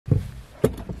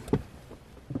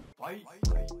Hey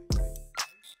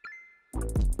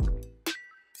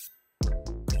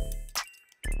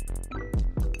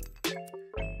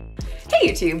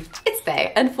YouTube, it's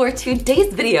Faye, and for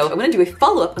today's video, I'm going to do a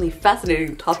follow-up on the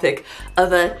fascinating topic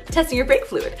of testing your brake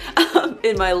fluid.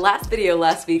 In my last video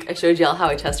last week, I showed y'all how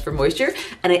I test for moisture,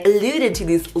 and I alluded to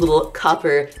these little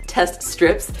copper test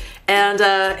strips, and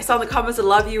I saw in the comments that a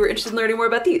lot of you were interested in learning more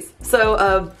about these.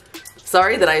 So,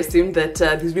 sorry that I assumed that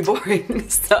these would be boring.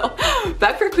 So,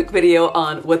 back for a quick video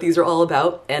on what these are all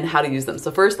about and how to use them.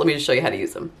 So first, let me just show you how to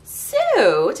use them.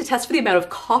 So, to test for the amount of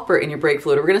copper in your brake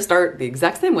fluid, we're gonna start the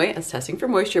exact same way as testing for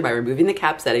moisture by removing the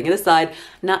cap, setting it aside,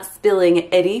 not spilling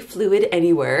any fluid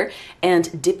anywhere,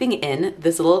 and dipping in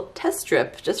this little test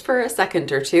strip just for a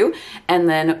second or two, and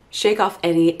then shake off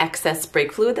any excess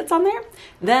brake fluid that's on there.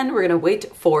 Then we're gonna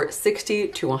wait for 60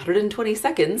 to 120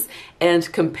 seconds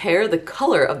and compare the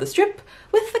color of the strip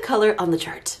with the color on the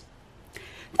chart.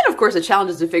 Then of course the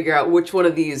challenge is to figure out which one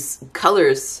of these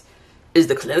colors is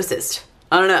the closest.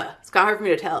 I don't know, it's kind of hard for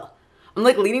me to tell. I'm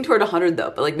like leaning toward 100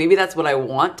 though, but like maybe that's what I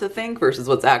want to think versus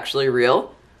what's actually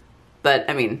real. But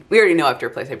I mean, we already know I have to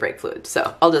replace my brake fluid,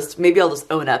 so maybe I'll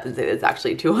just own up and say that it's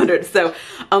actually 200. So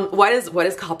why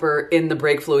does copper in the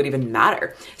brake fluid even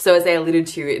matter? So as I alluded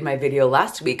to in my video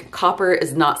last week, copper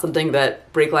is not something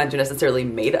that brake lines are necessarily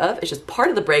made of. It's just part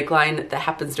of the brake line that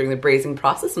happens during the brazing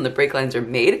process when the brake lines are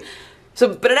made.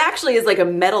 So, but it actually is like a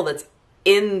metal that's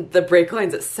in the brake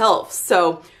lines itself.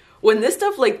 So when this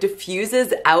stuff like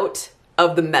diffuses out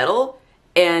of the metal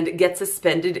and gets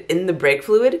suspended in the brake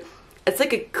fluid, it's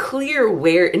like a clear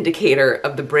wear indicator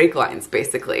of the brake lines,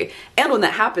 basically. And when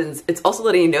that happens, it's also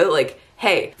letting you know that like,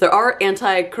 hey, there are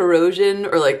anti-corrosion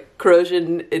or like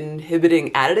corrosion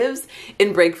inhibiting additives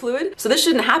in brake fluid. So this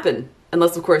shouldn't happen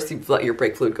unless of course you've let your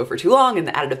brake fluid go for too long and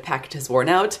the additive package has worn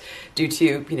out due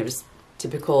to, you know, just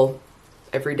typical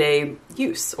everyday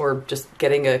use or just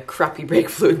getting a crappy brake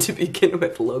fluid to begin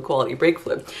with, low quality brake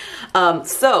fluid.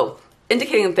 So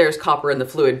indicating that there's copper in the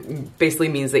fluid basically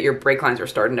means that your brake lines are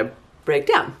starting to break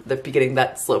down, the beginning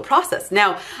that slow process.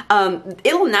 Now,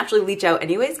 it'll naturally leach out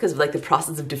anyways because of like the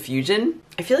process of diffusion.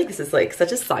 I feel like this is like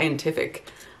such a scientific,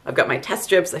 I've got my test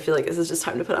strips. I feel like this is just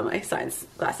time to put on my science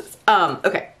glasses.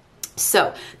 Okay.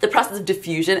 So the process of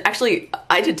diffusion, actually,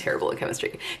 I did terrible in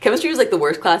chemistry. Chemistry was like the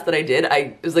worst class that I did.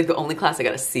 It was like the only class I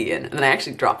got a C in, and then I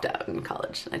actually dropped out in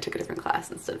college and I took a different class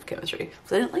instead of chemistry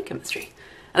because I didn't like chemistry.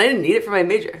 And I didn't need it for my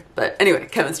major, but anyway,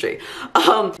 chemistry.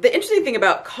 The interesting thing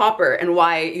about copper and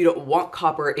why you don't want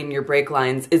copper in your brake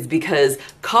lines is because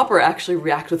copper actually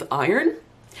reacts with iron.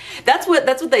 That's what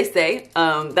they say.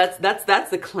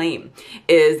 That's the claim,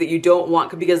 is that you don't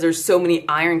want, because there's so many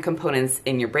iron components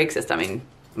in your brake system. I mean,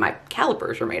 my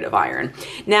calipers are made of iron.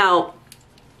 Now,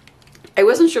 I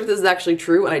wasn't sure if this is actually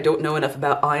true, and I don't know enough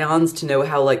about ions to know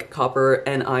how like copper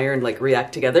and iron like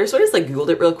react together. So I just like Googled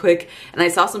it real quick, and I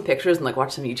saw some pictures and like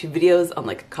watched some YouTube videos on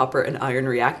like copper and iron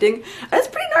reacting. That's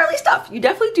pretty gnarly stuff. You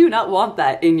definitely do not want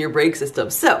that in your brake system.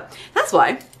 So that's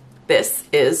why this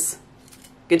is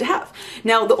good to have.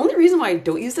 Now, the only reason why I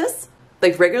don't use this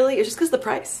like regularly is just because of the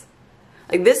price.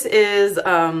 Like this is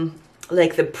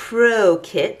like the Pro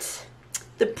Kit.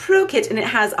 The Pro Kit, and it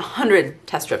has 100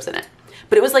 test strips in it.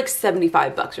 But it was like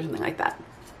 75 bucks or something like that.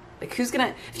 Like who's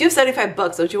gonna, if you have 75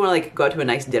 bucks, don't you wanna like go out to a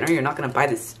nice dinner? You're not gonna buy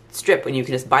this strip when you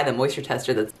can just buy the moisture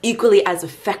tester that's equally as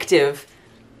effective,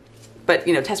 but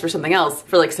you know, test for something else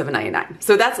for like $7.99.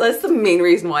 So that's the main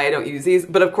reason why I don't use these.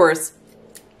 But of course,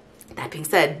 that being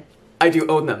said, I do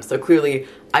own them. So clearly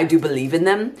I do believe in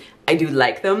them. I do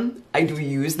like them. I do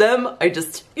use them. I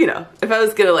just, you know, if I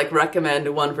was gonna like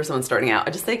recommend one for someone starting out,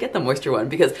 I just say get the moisture one,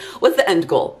 because what's the end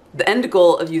goal? The end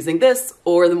goal of using this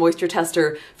or the moisture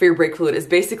tester for your brake fluid is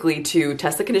basically to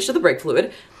test the condition of the brake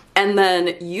fluid and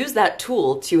then use that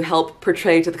tool to help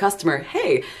portray to the customer,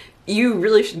 hey, you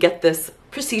really should get this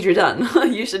procedure done.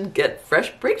 You should get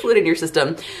fresh brake fluid in your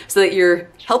system so that you're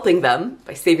helping them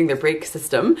by saving their brake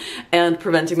system and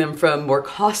preventing them from more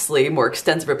costly, more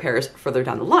extensive repairs further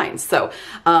down the line. So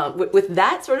with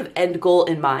that sort of end goal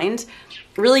in mind,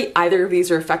 really either of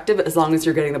these are effective as long as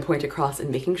you're getting the point across and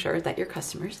making sure that your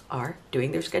customers are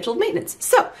doing their scheduled maintenance.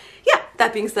 So yeah,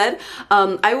 that being said,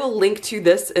 I will link to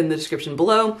this in the description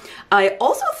below. I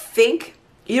also think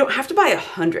you don't have to buy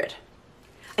 100.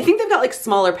 I think they've got like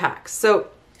smaller packs. So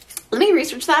let me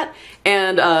research that,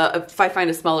 and if I find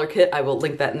a smaller kit, I will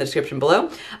link that in the description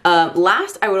below.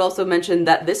 Last, I would also mention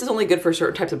that this is only good for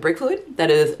certain types of brake fluid.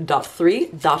 That is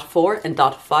 .3, .4, and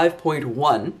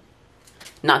 .5.1,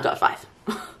 not .5.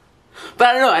 But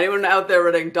I don't know, anyone out there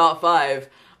running .5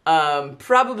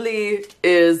 probably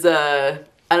is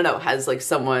I don't know, has like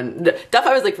someone, Duff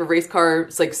I was like for race car,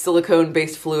 it's like silicone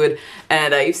based fluid,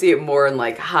 and you see it more in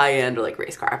like high end or like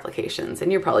race car applications,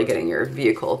 and you're probably getting your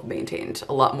vehicle maintained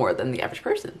a lot more than the average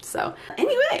person. So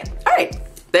anyway, all right,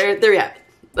 there you have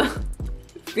it.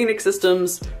 Phoenix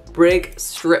Systems brake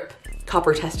strip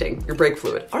copper testing your brake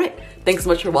fluid. All right, thanks so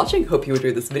much for watching. Hope you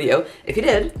enjoyed this video. If you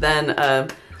did, then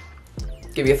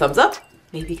give me a thumbs up.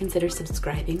 Maybe consider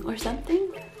subscribing or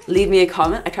something. Leave me a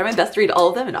comment. I try my best to read all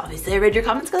of them, and obviously I read your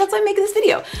comments because that's why I'm making this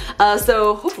video.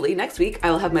 So hopefully next week I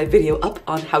will have my video up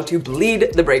on how to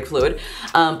bleed the brake fluid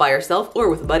by yourself or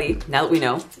with a buddy, now that we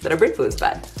know that our brake fluid is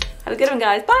bad. Have a good one,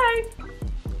 guys. Bye!